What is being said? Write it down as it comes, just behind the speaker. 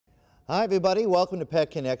Hi, everybody. Welcome to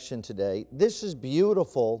Pet Connection today. This is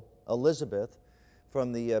beautiful Elizabeth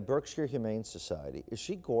from the Berkshire Humane Society. Is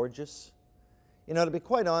she gorgeous? You know, to be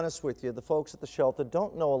quite honest with you, the folks at the shelter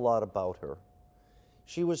don't know a lot about her.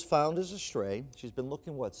 She was found as a stray. She's been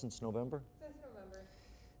looking, what, since November? Since November.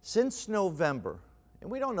 Since November.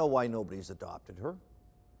 And we don't know why nobody's adopted her.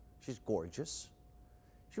 She's gorgeous.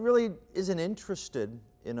 She really isn't interested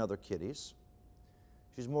in other kitties.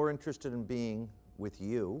 She's more interested in being with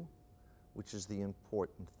you, which is the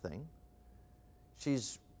important thing.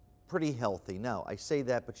 She's pretty healthy. Now, I say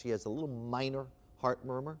that, but she has a little minor heart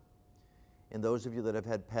murmur. And those of you that have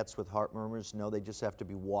had pets with heart murmurs know they just have to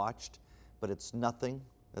be watched, but it's nothing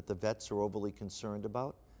that the vets are overly concerned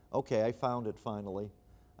about. Okay, I found it finally.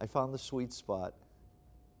 I found the sweet spot.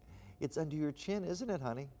 It's under your chin, isn't it,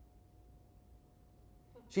 honey?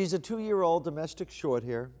 She's a 2-year-old domestic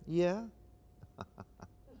shorthair. Yeah?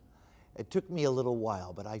 It took me a little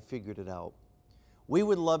while, but I figured it out. We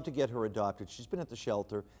would love to get her adopted. She's been at the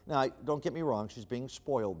shelter. Now, don't get me wrong, she's being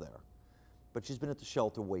spoiled there. But she's been at the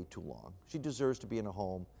shelter way too long. She deserves to be in a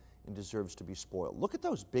home and deserves to be spoiled. Look at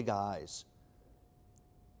those big eyes.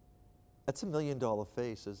 That's $1 million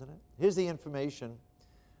face, isn't it? Here's the information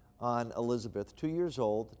on Elizabeth, 2 years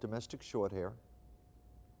old, domestic shorthair,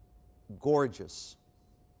 gorgeous,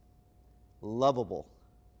 lovable.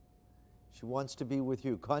 She wants to be with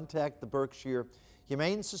you. Contact the Berkshire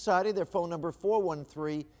Humane Society. Their phone number,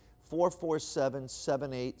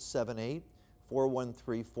 413-447-7878,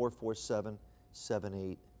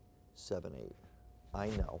 413-447-7878. I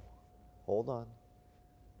know. Hold on.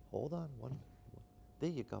 Hold on. There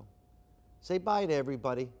you go. Say bye to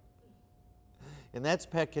everybody. And that's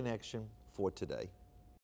Pet Connection for today.